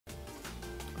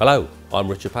Hello, I'm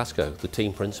Riccie Pascoe, the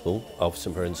team principal of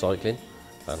Saint Piran Cycling,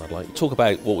 and I'd like to talk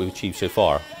about what we've achieved so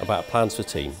far, about plans for the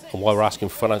team and why we're asking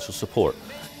for financial support.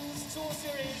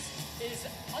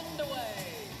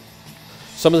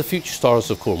 Some of the future stars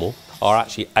of Cornwall are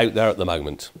actually out there at the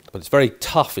moment, but it's very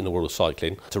tough in the world of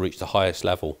cycling to reach the highest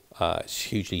level. It's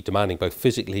hugely demanding both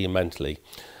physically and mentally.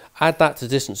 Add that to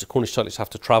the distance that Cornish cyclists have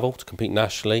to travel to compete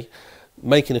nationally.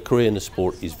 Making a career in the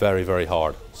sport is very, very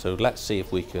hard. So let's see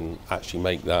if we can actually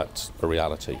make that a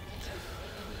reality.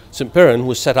 Saint Piran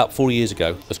was set up 4 years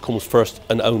ago as Cornwall's first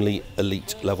and only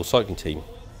elite level cycling team.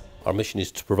 Our mission is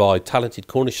to provide talented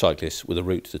Cornish cyclists with a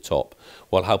route to the top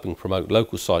while helping promote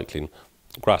local cycling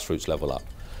grassroots level up.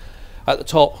 At the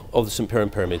top of the Saint Piran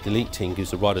pyramid, the elite team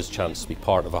gives the riders a chance to be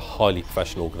part of a highly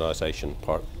professional organisation,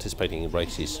 participating in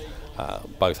races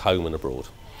both home and abroad.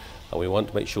 And we want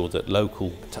to make sure that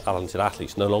local talented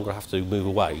athletes no longer have to move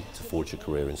away to forge a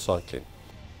career in cycling.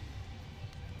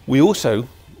 We also,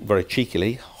 very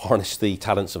cheekily, harness the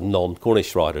talents of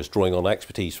non-Cornish riders, drawing on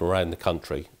expertise from around the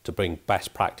country to bring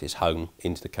best practice home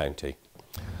into the county.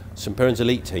 Saint Piran's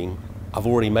elite team have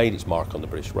already made its mark on the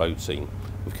British road scene.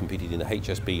 We've competed in the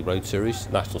HSB Road Series,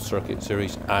 National Circuit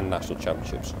Series and National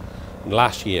Championships. And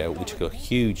last year we took a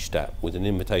huge step with an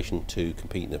invitation to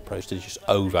compete in the prestigious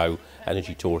OVO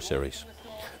Energy Tour Series.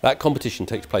 That competition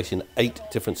takes place in 8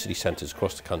 different city centres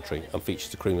across the country and features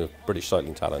the cream of British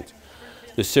cycling talent.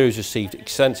 The series received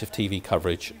extensive TV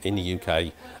coverage in the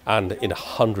UK and in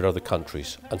 100 other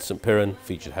countries, and Saint Piran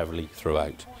featured heavily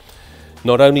throughout.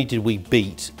 Not only did we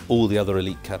beat all the other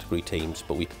elite category teams,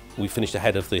 but we finished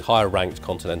ahead of the higher ranked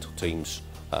continental teams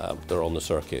that are on the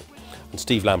circuit. And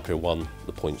Steve Lampier won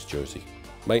the points jersey.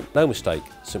 Make no mistake,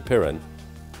 Saint Piran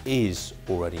is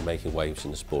already making waves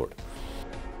in the sport.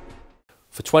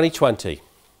 For 2020,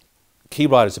 key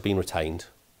riders have been retained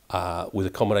with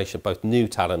a combination of both new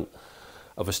talent,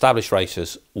 of established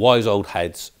racers, wise old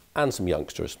heads and some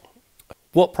youngsters.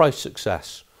 What price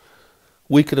success?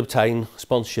 We could obtain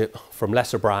sponsorship from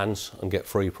lesser brands and get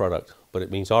free product, but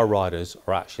it means our riders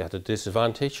are actually at a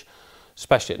disadvantage,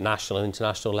 especially at national and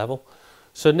international level.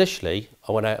 So initially,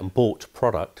 I went out and bought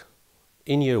product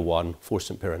in year 1 for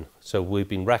Saint Piran. So we've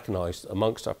been recognised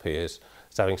amongst our peers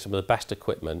as having some of the best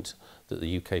equipment that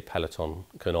the UK peloton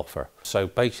can offer. So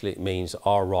basically it means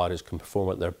our riders can perform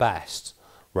at their best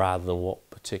rather than what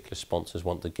particular sponsors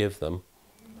want to give them,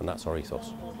 and that's our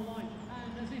ethos.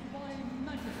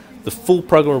 The full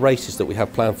programme of races that we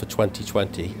have planned for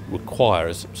 2020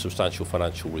 requires substantial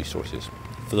financial resources.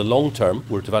 For the long term,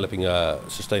 we're developing a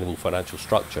sustainable financial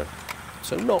structure,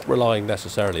 so not relying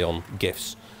necessarily on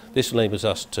gifts. This enables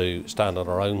us to stand on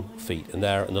our own feet and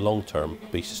there in the long term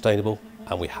be sustainable,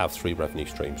 and we have 3 revenue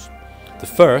streams. The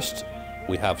first,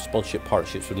 we have sponsorship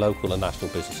partnerships with local and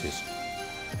national businesses.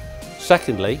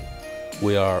 Secondly,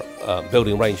 we are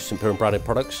building a range of Saint Piran branded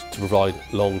products to provide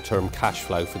long-term cash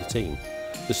flow for the team.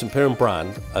 The Saint Piran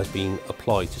brand has been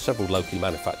applied to several locally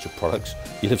manufactured products.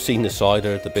 You'll have seen the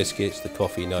cider, the biscuits, the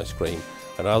coffee and ice cream,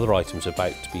 and other items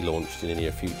about to be launched in the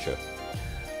near future.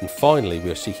 And finally,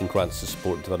 we are seeking grants to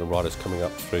support and develop riders coming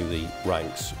up through the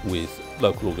ranks with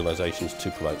local organisations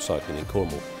to promote cycling in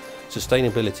Cornwall.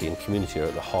 Sustainability and community are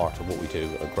at the heart of what we do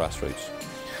at grassroots.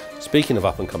 Speaking of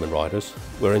up-and-coming riders,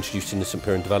 we're introducing the Saint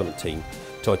Piran development team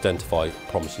to identify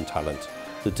promising talent.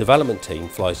 The development team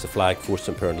flies the flag for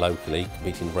Saint Piran locally,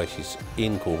 competing in races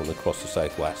in Cornwall and across the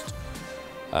southwest,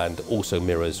 and also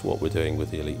mirrors what we're doing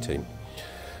with the elite team.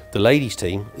 The ladies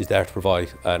team is there to provide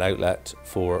an outlet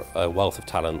for a wealth of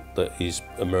talent that is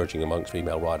emerging amongst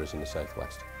female riders in the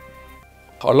southwest.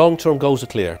 Our long-term goals are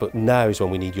clear, but now is when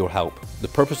we need your help. The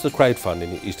purpose of the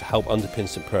crowdfunding is to help underpin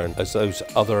Saint Piran as those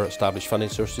other established funding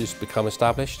sources become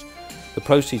established. The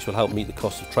proceeds will help meet the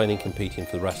cost of training and competing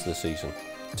for the rest of the season.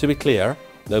 To be clear,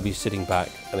 nobody's sitting back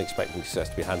and expecting success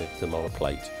to be handed to them on a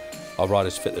plate. Our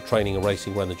riders fit the training and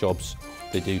racing around the jobs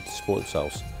they do to support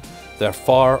themselves. They're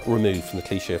far removed from the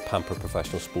cliché of pampered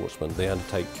professional sportsmen. They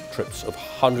undertake trips of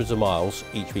hundreds of miles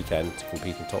each weekend to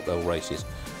compete in top-level races,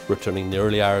 returning in the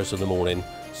early hours of the morning,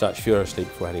 snatch few hours sleep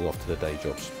before heading off to their day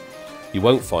jobs. You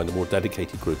won't find a more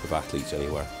dedicated group of athletes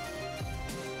anywhere.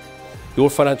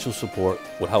 Your financial support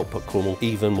will help put Cornwall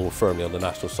even more firmly on the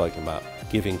national cycling map,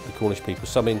 giving the Cornish people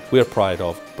something we're proud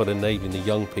of, but enabling the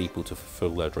young people to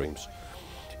fulfil their dreams.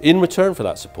 In return for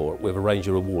that support, we have a range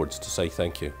of rewards to say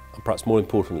thank you, and perhaps more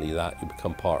importantly that you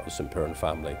become part of the Saint Piran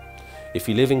family. If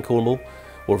you live in Cornwall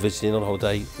or visiting on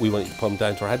holiday, we want you to come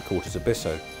down to our headquarters at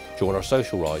Bissoe, join our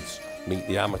social rides, meet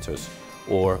the amateurs,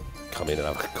 or come in and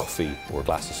have a coffee or a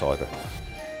glass of cider.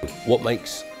 What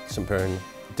makes Saint Piran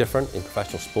different in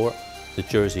professional sport? The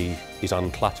jersey is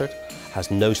uncluttered,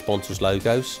 has no sponsors'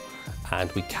 logos,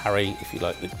 and we carry, if you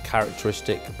like, the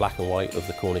characteristic black and white of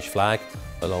the Cornish flag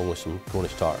along with some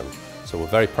Cornish tartan. So we're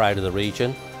very proud of the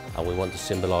region, and we want to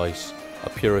symbolise a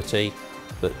purity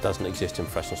that doesn't exist in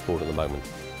professional sport at the moment.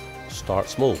 Start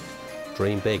small,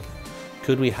 dream big.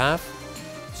 Could we have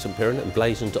Saint Piran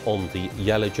emblazoned on the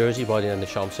yellow jersey riding down the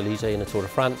Champs-Élysées in the Tour de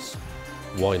France?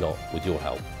 Why not, with your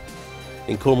help?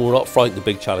 In Cornwall, we're not frightened of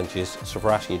big challenges, so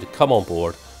we're asking you to come on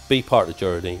board, be part of the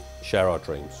journey, share our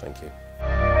dreams. Thank you.